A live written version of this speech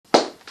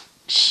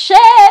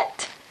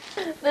Shit!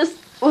 This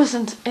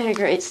wasn't a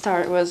great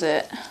start, was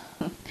it?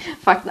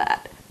 Fuck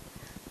that.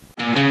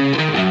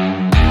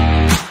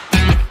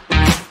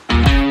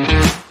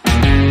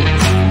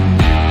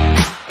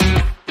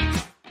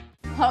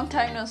 Long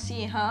time no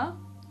see, huh?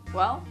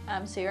 Well,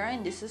 I'm Sarah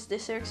and this is the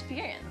SaraZ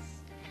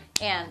Experience.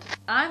 And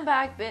I'm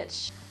back,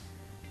 bitch.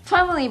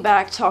 Finally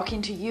back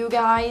talking to you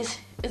guys.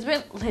 It's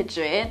been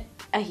legit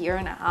a year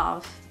and a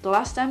half. The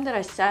last time that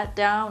I sat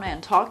down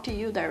and talked to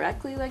you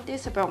directly like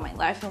this about my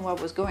life and what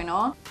was going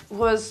on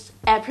was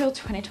April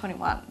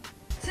 2021.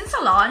 Since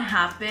a lot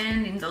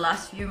happened in the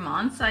last few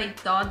months, I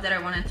thought that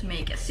I wanted to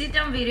make a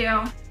sit-down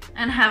video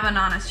and have an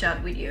honest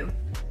chat with you.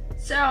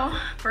 So,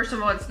 first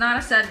of all, it's not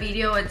a sad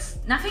video. It's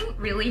nothing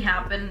really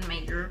happened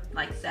major,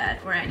 like sad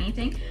or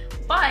anything,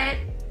 but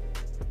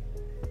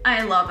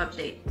I love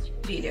update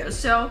videos.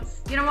 So,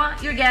 you know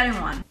what? You're getting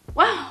one.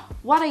 Wow,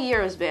 what a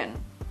year has been.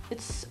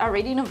 It's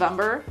already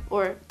November,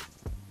 or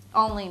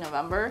only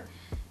November.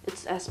 It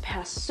has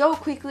passed so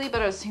quickly,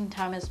 but at the same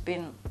time, it's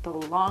been the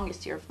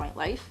longest year of my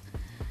life.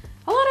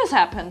 A lot has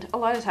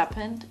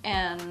happened,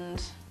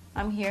 and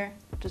I'm here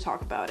to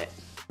talk about it.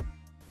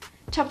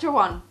 Chapter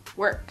 1,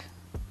 work.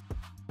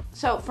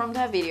 So from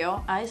that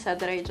video, I said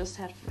that I just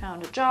had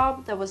found a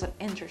job that was an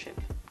internship,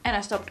 and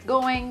I stopped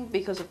going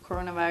because of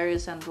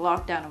coronavirus and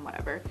lockdown and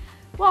whatever.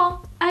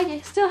 Well, I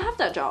still have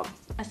that job.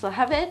 I still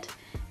have it.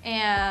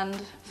 And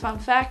fun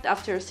fact,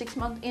 after a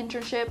 6-month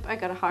internship, I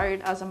got hired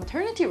as a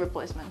maternity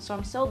replacement. So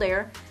I'm still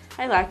there.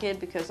 I like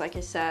it because, like I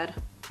said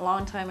a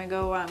long time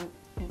ago, I'm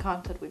in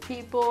contact with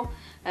people.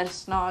 And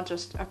it's not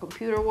just a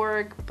computer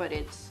work, but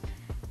it's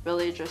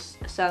really just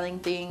selling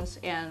things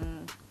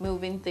and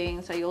moving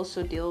things. I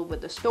also deal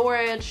with the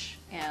storage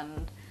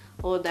and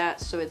all of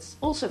that. So it's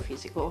also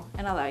physical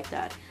and I like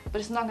that.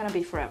 But it's not gonna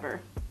be forever.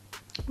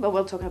 But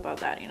we'll talk about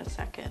that in a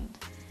second.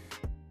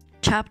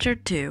 Chapter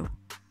 2,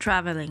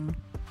 traveling.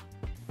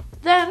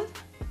 Then,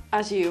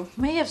 as you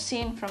may have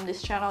seen from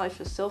this channel if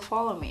you still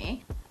follow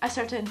me, I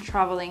started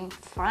traveling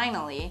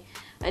finally.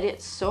 I did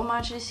so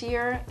much this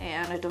year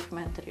and I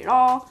documented it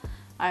all.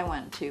 I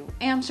went to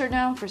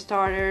Amsterdam for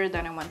starter,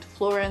 then I went to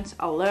Florence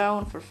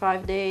alone for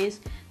 5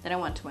 days, then I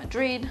went to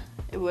Madrid.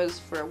 It was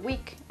for a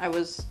week. I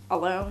was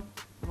alone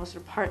most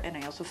of the part and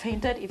I also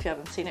fainted. If you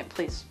haven't seen it,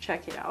 please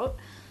check it out.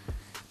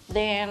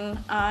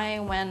 Then I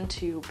went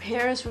to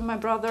Paris with my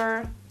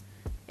brother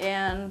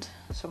and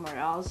somewhere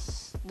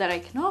else that I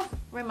cannot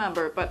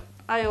remember, but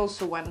I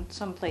also went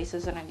some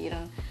places and I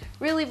didn't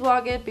really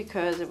vlog it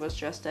because it was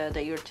just a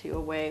day or two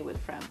away with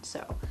friends, so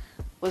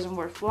it wasn't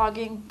worth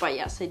vlogging. But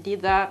yes, I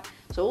did that.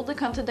 So all the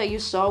content that you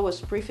saw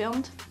was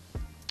pre-filmed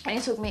and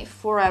it took me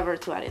forever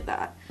to edit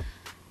that.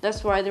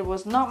 That's why there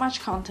was not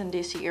much content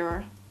this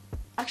year.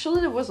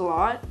 Actually, there was a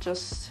lot,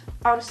 just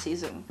out of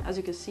season. As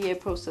you can see, I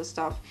posted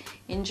stuff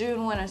in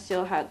June when I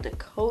still had the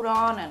coat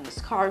on and the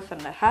scarf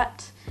and the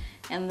hat.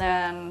 And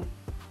then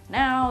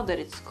now that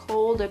it's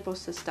cold, I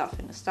posted stuff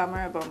in the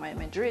summer about my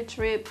Madrid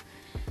trip.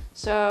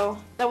 So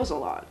that was a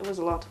lot. It was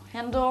a lot to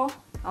handle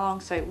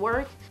alongside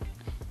work.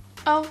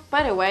 Oh,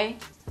 by the way,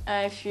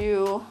 if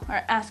you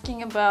are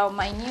asking about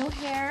my new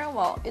hair,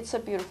 well, it's a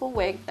beautiful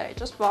wig that I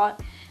just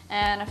bought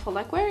and I feel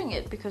like wearing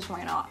it because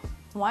why not?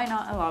 Why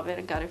not? I love it.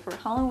 I got it for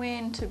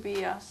Halloween to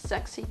be a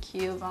sexy,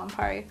 cute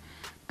vampire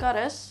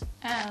goddess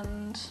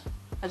and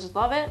I just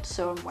love it,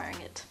 so I'm wearing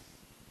it.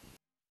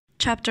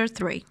 Chapter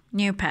 3,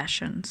 new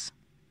passions.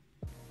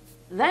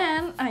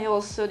 Then I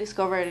also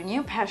discovered a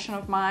new passion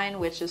of mine,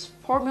 which is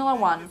Formula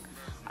 1.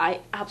 I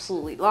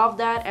absolutely love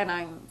that and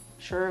I'm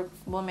sure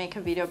we'll make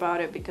a video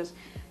about it because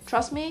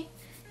trust me,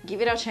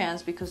 give it a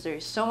chance because there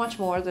is so much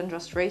more than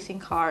just racing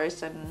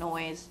cars and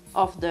noise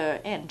of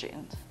the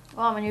engine.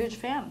 Well, I'm a huge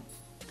fan.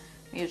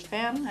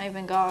 I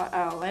even got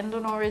a Lando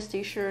Norris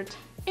t-shirt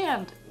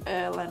and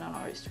a Lando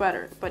Norris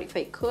sweater, but if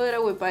I could, I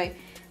would buy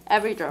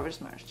every driver's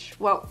merch.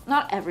 Well,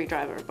 not every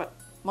driver, but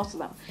most of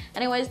them.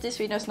 Anyways, this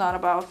video is not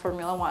about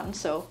Formula 1,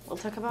 so we'll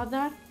talk about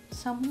that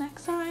some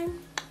next time.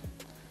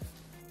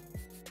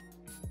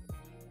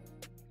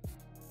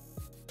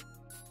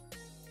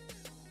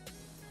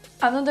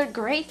 Another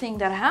great thing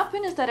that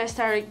happened is that I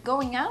started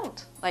going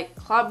out, like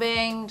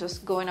clubbing,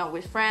 just going out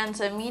with friends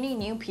and meeting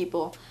new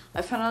people.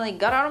 I finally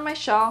got out of my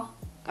shell,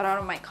 got out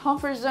of my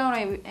comfort zone.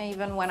 I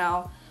even went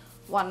out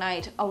one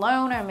night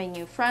alone. I made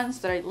new friends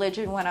that I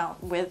legit went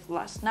out with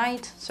last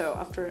night. So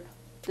after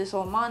this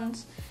whole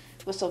month,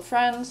 we're still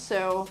friends.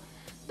 So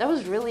that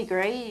was really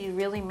great. It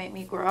really made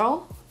me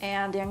grow.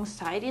 And the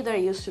anxiety that I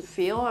used to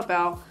feel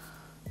about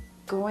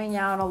going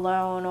out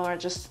alone or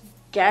just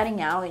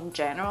getting out in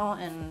general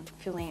and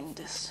feeling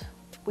this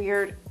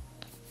weird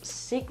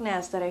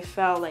sickness that I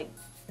felt, like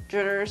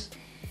jitters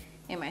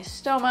in my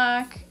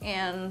stomach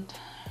and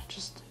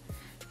just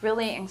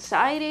really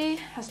anxiety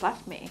has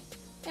left me.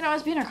 You know,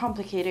 it's been a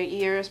complicated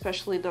year,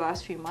 especially the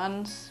last few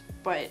months,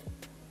 but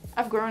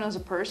I've grown as a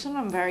person.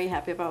 I'm very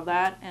happy about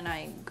that and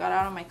I got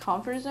out of my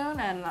comfort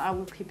zone and I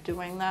will keep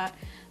doing that.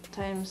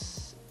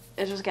 Sometimes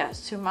it just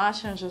gets too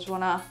much and I just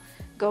wanna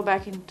go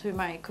back into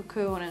my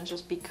cocoon and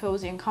just be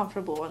cozy and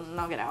comfortable and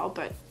not get out,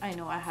 but I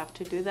know I have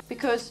to do that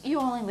because you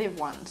only live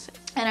once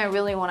and I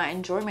really want to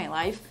enjoy my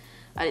life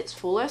at its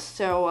fullest,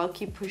 so I'll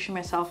keep pushing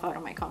myself out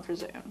of my comfort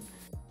zone.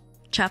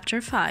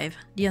 Chapter 5: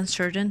 The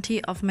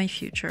Uncertainty of My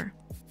Future.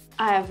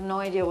 I have no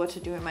idea what to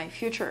do in my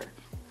future.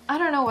 I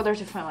don't know whether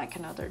to find like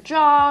another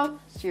job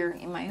here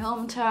in my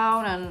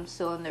hometown and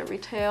still in the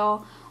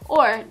retail,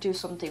 or do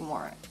something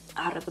more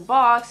out of the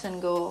box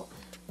and go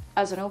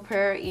as an au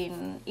pair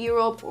in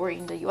Europe or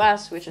in the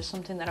US, which is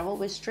something that I've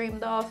always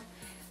dreamed of.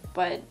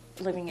 But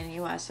living in the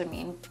US, I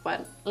mean,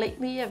 but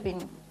lately I've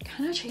been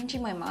kind of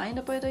changing my mind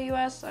about the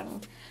US.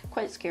 I'm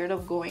quite scared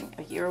of going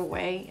a year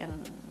away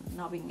and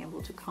not being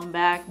able to come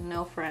back,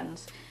 no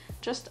friends.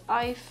 Just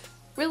I've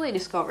really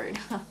discovered,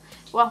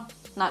 well,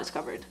 not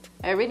discovered,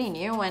 I already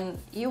knew, and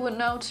you would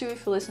know too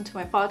if you listen to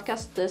my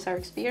podcast,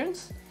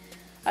 thesarahexperience.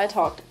 I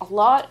talked a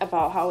lot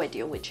about how I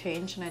deal with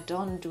change and I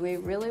don't do it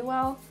really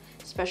well,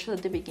 especially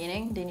at the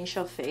beginning. The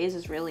initial phase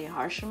is really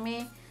harsh on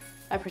me.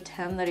 I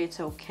pretend that it's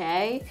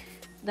okay,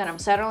 that I'm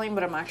settling,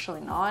 but I'm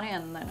actually not,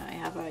 and then I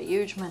have a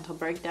huge mental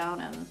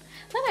breakdown, and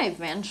then I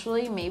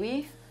eventually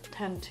maybe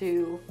tend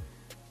to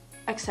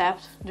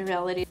accept the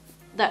reality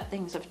that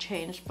things have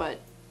changed, but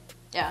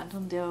yeah, I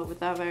don't deal with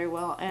that very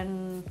well,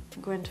 and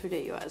going to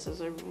the US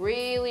is a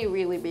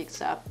really big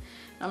step.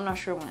 I'm not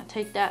sure I want to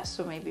take that,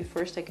 so maybe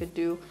first I could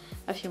do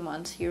a few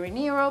months here in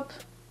Europe,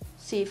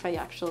 see if I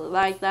actually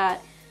like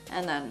that,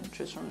 and then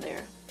choose from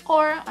there.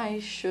 Or I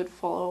should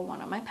follow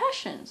one of my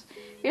passions.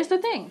 Here's the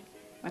thing,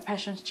 my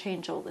passions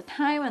change all the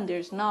time and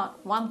there's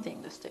not one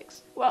thing that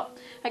sticks. Well,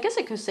 I guess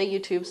I could say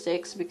YouTube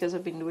sticks because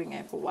I've been doing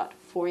it for what,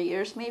 4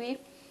 years maybe?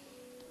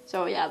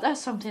 So yeah, that's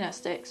something that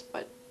sticks,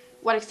 but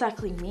what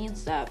exactly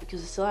means that?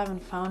 Because I still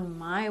haven't found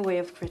my way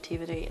of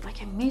creativity.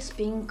 Like I miss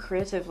being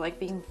creative, like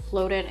being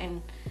floated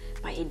in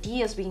by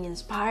ideas, being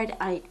inspired.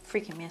 I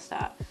freaking miss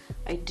that.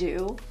 I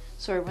do.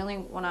 So I really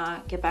want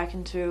to get back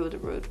into the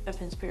route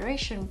of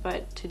inspiration,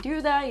 but to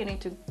do that you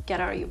need to get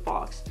out of your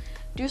box.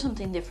 Do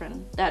something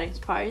different that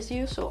inspires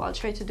you, so I'll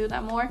try to do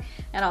that more,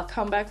 and I'll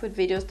come back with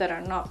videos that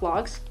are not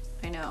vlogs.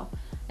 I know.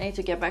 I need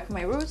to get back to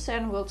my roots,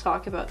 and we'll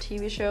talk about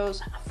TV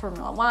shows,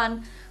 Formula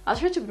 1. I'll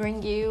try to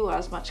bring you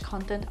as much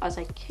content as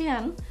I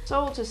can.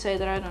 So to say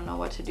that I don't know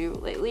what to do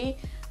lately,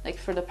 like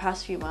for the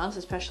past few months,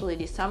 especially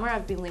this summer,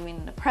 I've been living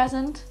in the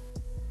present.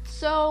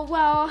 So,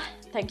 well,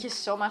 thank you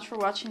so much for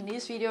watching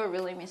this video. I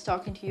really miss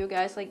talking to you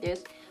guys like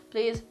this.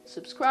 Please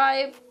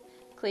subscribe,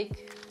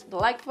 click the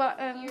like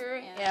button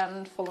here,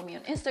 and follow me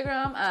on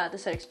Instagram at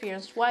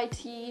thesarahexperience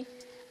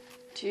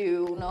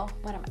to know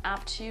what I'm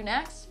up to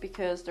next,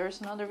 because there's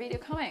another video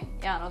coming.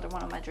 Yeah, another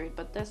one on Madrid,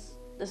 but this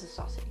is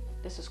saucy.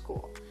 This is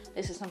cool.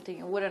 This is something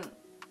you wouldn't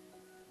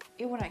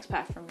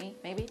expect from me,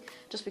 maybe,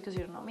 just because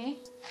you don't know me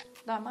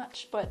that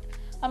much, but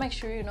I'll make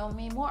sure you know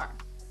me more.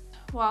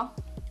 Well,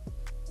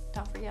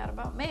 don't forget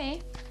about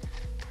me.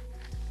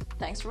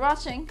 Thanks for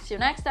watching. See you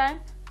next time.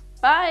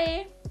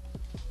 Bye!